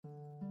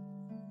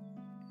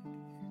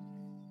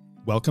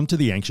Welcome to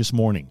The Anxious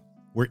Morning,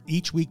 where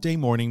each weekday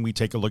morning we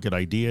take a look at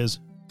ideas,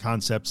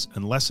 concepts,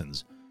 and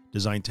lessons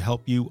designed to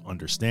help you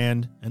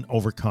understand and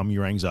overcome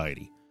your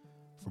anxiety.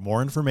 For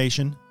more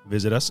information,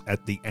 visit us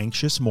at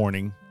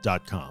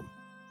theanxiousmorning.com.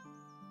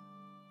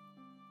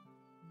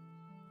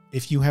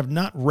 If you have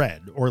not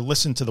read or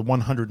listened to the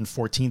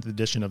 114th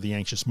edition of The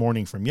Anxious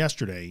Morning from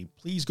yesterday,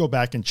 please go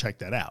back and check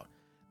that out.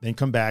 Then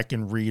come back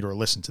and read or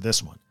listen to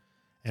this one.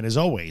 And as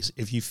always,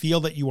 if you feel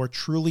that you are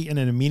truly in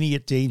an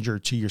immediate danger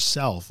to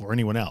yourself or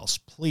anyone else,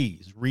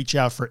 please reach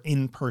out for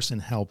in-person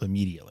help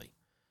immediately.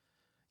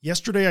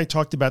 Yesterday, I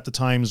talked about the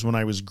times when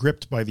I was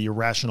gripped by the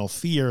irrational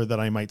fear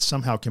that I might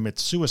somehow commit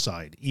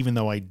suicide, even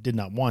though I did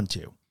not want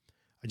to.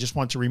 I just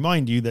want to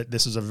remind you that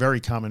this is a very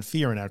common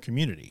fear in our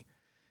community.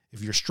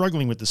 If you're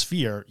struggling with this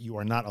fear, you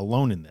are not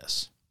alone in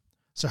this.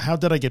 So how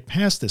did I get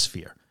past this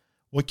fear?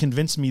 What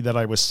convinced me that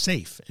I was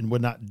safe and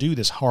would not do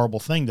this horrible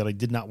thing that I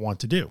did not want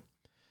to do?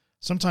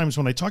 Sometimes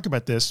when I talk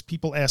about this,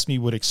 people ask me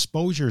what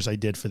exposures I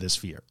did for this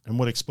fear and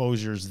what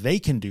exposures they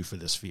can do for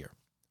this fear.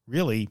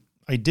 Really,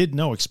 I did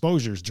no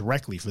exposures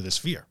directly for this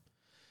fear.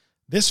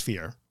 This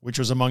fear, which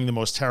was among the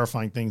most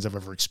terrifying things I've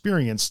ever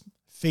experienced,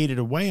 faded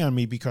away on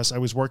me because I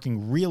was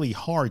working really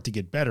hard to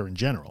get better in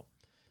general.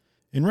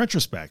 In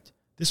retrospect,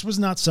 this was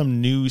not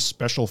some new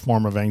special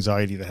form of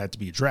anxiety that had to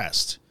be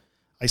addressed.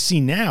 I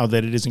see now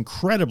that it is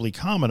incredibly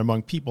common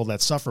among people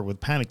that suffer with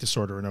panic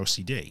disorder and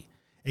OCD.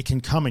 It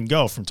can come and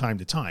go from time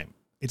to time.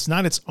 It's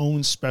not its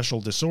own special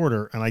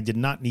disorder, and I did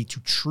not need to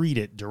treat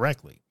it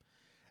directly.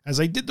 As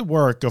I did the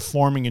work of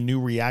forming a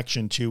new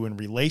reaction to and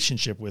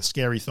relationship with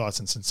scary thoughts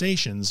and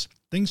sensations,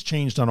 things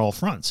changed on all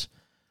fronts.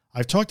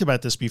 I've talked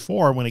about this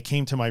before when it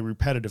came to my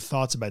repetitive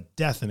thoughts about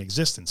death and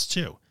existence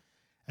too.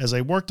 As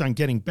I worked on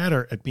getting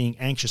better at being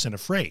anxious and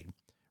afraid,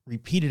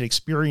 repeated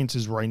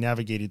experiences where I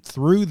navigated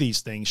through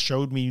these things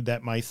showed me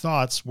that my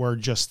thoughts were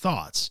just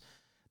thoughts.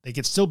 They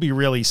could still be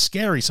really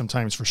scary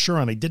sometimes for sure,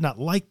 and I did not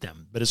like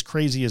them. But as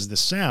crazy as this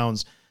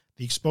sounds,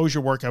 the exposure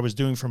work I was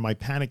doing for my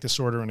panic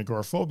disorder and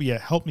agoraphobia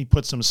helped me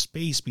put some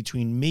space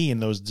between me and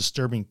those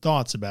disturbing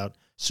thoughts about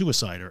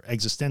suicide or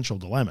existential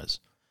dilemmas.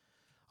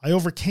 I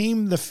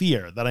overcame the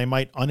fear that I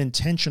might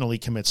unintentionally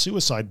commit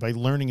suicide by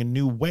learning a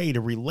new way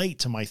to relate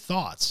to my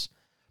thoughts.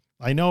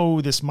 I know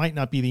this might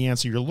not be the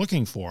answer you're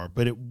looking for,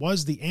 but it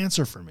was the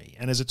answer for me.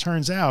 And as it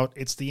turns out,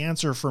 it's the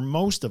answer for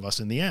most of us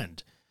in the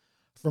end.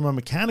 From a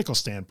mechanical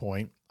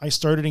standpoint, I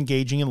started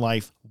engaging in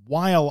life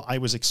while I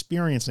was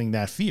experiencing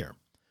that fear.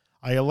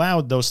 I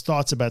allowed those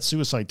thoughts about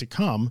suicide to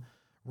come,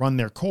 run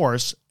their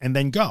course, and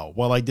then go,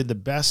 while I did the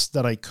best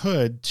that I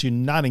could to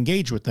not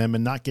engage with them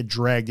and not get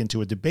dragged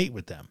into a debate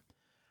with them.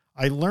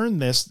 I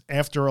learned this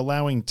after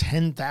allowing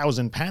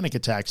 10,000 panic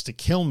attacks to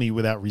kill me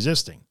without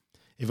resisting.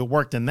 If it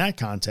worked in that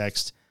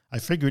context, I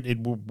figured it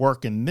would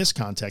work in this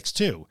context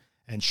too,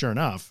 and sure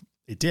enough,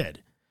 it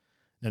did.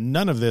 Now,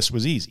 none of this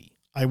was easy.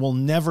 I will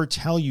never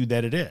tell you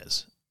that it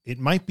is. It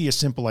might be a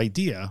simple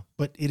idea,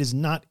 but it is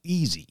not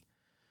easy.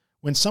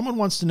 When someone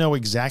wants to know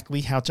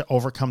exactly how to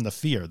overcome the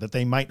fear that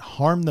they might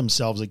harm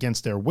themselves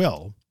against their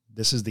will,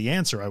 this is the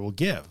answer I will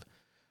give.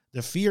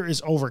 The fear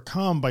is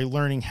overcome by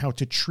learning how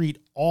to treat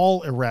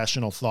all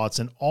irrational thoughts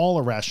and all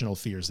irrational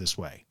fears this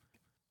way.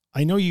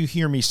 I know you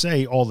hear me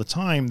say all the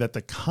time that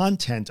the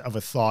content of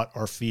a thought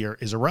or fear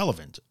is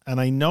irrelevant, and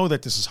I know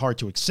that this is hard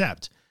to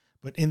accept.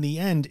 But in the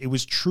end, it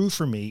was true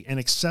for me, and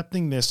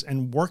accepting this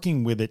and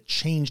working with it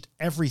changed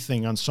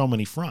everything on so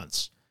many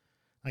fronts.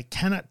 I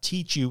cannot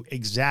teach you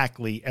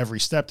exactly every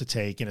step to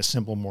take in a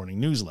simple morning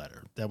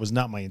newsletter. That was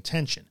not my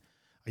intention.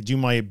 I do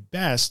my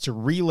best to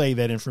relay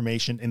that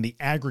information in the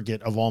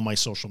aggregate of all my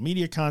social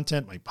media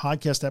content, my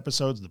podcast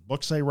episodes, the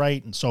books I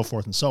write, and so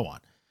forth and so on.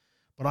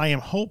 But I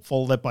am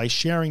hopeful that by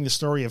sharing the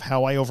story of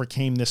how I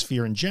overcame this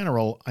fear in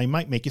general, I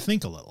might make you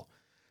think a little.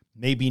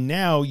 Maybe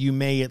now you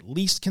may at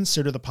least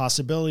consider the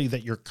possibility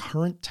that your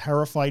current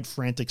terrified,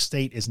 frantic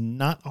state is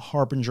not a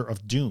harbinger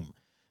of doom,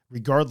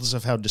 regardless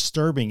of how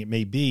disturbing it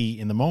may be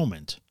in the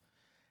moment.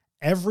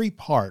 Every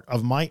part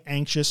of my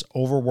anxious,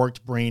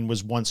 overworked brain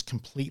was once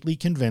completely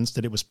convinced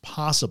that it was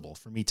possible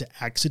for me to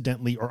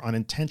accidentally or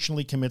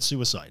unintentionally commit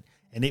suicide,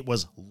 and it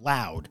was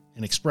loud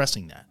in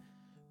expressing that.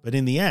 But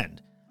in the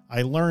end,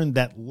 I learned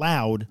that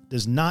loud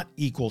does not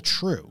equal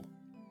true.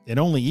 It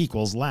only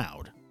equals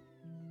loud.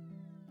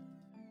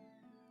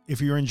 If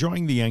you're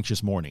enjoying The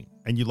Anxious Morning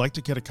and you'd like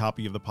to get a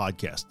copy of the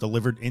podcast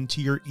delivered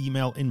into your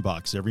email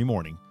inbox every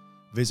morning,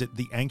 visit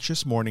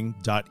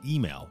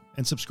theanxiousmorning.email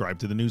and subscribe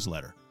to the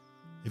newsletter.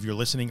 If you're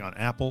listening on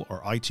Apple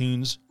or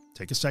iTunes,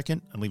 take a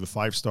second and leave a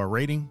 5-star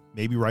rating,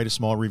 maybe write a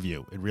small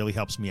review. It really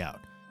helps me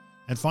out.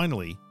 And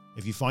finally,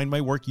 if you find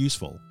my work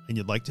useful and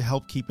you'd like to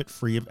help keep it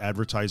free of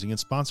advertising and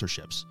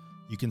sponsorships,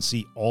 you can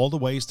see all the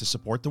ways to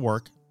support the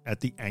work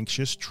at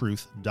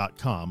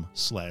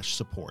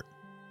theanxioustruth.com/support.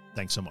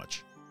 Thanks so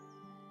much.